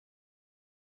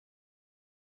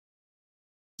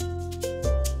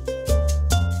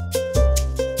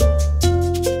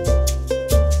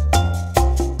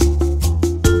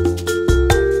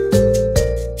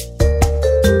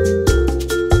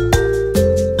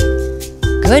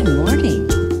Good morning.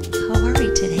 How are we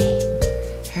today?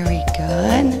 Are we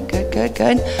good?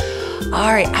 Good.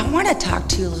 All right, I want to talk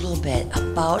to you a little bit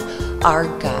about our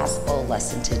gospel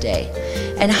lesson today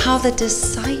and how the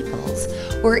disciples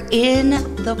were in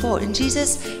the boat. And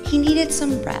Jesus, he needed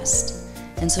some rest.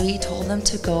 And so he told them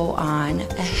to go on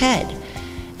ahead.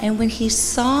 And when he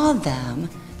saw them,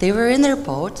 they were in their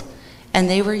boat and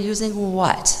they were using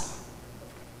what?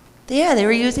 Yeah, they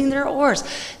were using their oars.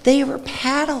 They were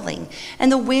paddling, and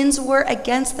the winds were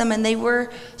against them, and they were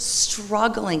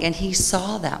struggling, and he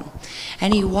saw them.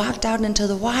 And he walked out into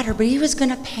the water, but he was going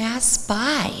to pass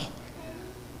by.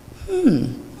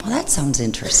 Well, that sounds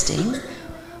interesting.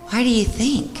 Why do you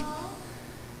think?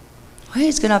 Well,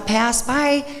 he's going to pass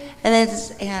by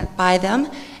and by them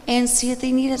and see if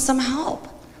they needed some help.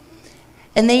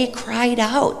 And they cried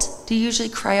out. Do you usually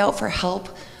cry out for help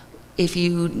if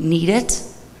you need it?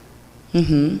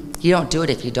 You don't do it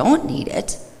if you don't need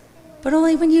it, but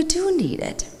only when you do need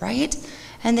it, right?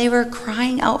 And they were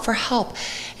crying out for help.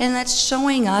 And that's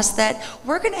showing us that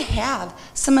we're going to have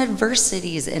some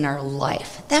adversities in our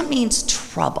life. That means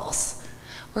troubles.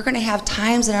 We're going to have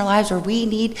times in our lives where we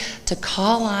need to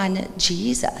call on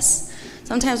Jesus.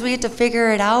 Sometimes we have to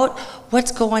figure it out,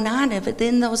 what's going on, but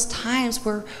in those times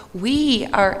where we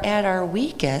are at our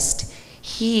weakest,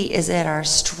 he is at our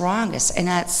strongest, and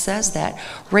that says that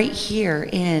right here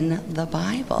in the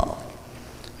Bible.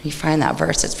 You find that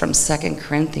verse, it's from 2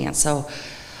 Corinthians. So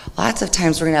lots of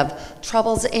times we're going to have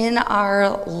troubles in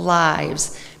our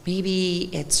lives. Maybe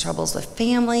it's troubles with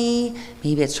family,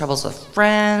 maybe it's troubles with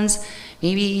friends,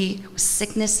 maybe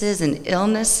sicknesses and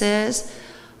illnesses.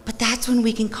 But that's when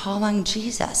we can call on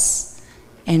Jesus.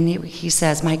 And he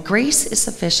says, "My grace is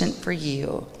sufficient for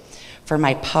you, for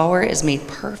my power is made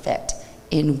perfect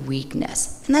in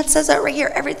weakness." And that says that right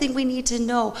here. Everything we need to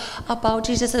know about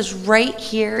Jesus is right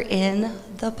here in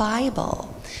the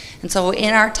Bible. And so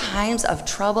in our times of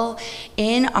trouble,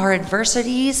 in our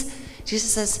adversities,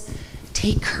 Jesus says,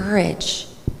 take courage.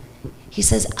 He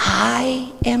says,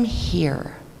 I am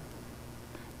here.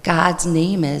 God's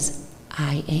name is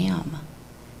I am.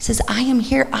 He says, I am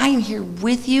here. I am here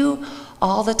with you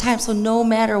all the time. So no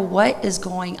matter what is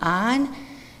going on,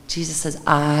 Jesus says,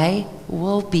 I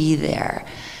will be there.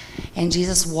 And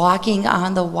Jesus walking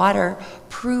on the water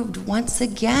proved once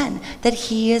again that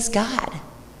he is God,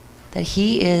 that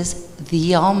he is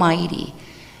the Almighty,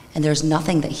 and there's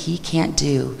nothing that he can't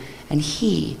do, and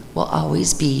he will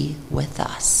always be with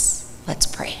us. Let's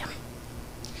pray.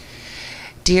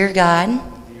 Dear God,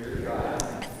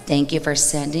 thank you for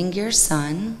sending your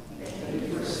Son,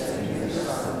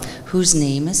 whose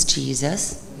name is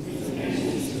Jesus.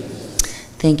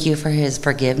 Thank you for his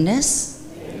forgiveness.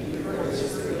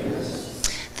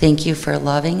 Thank you for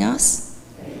loving us.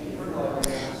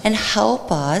 And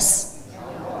help us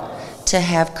to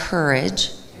have courage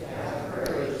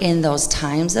in those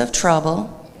times of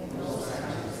trouble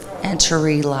and to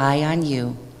rely on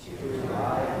you.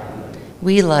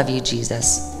 We love you,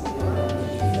 Jesus.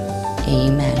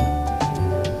 Amen.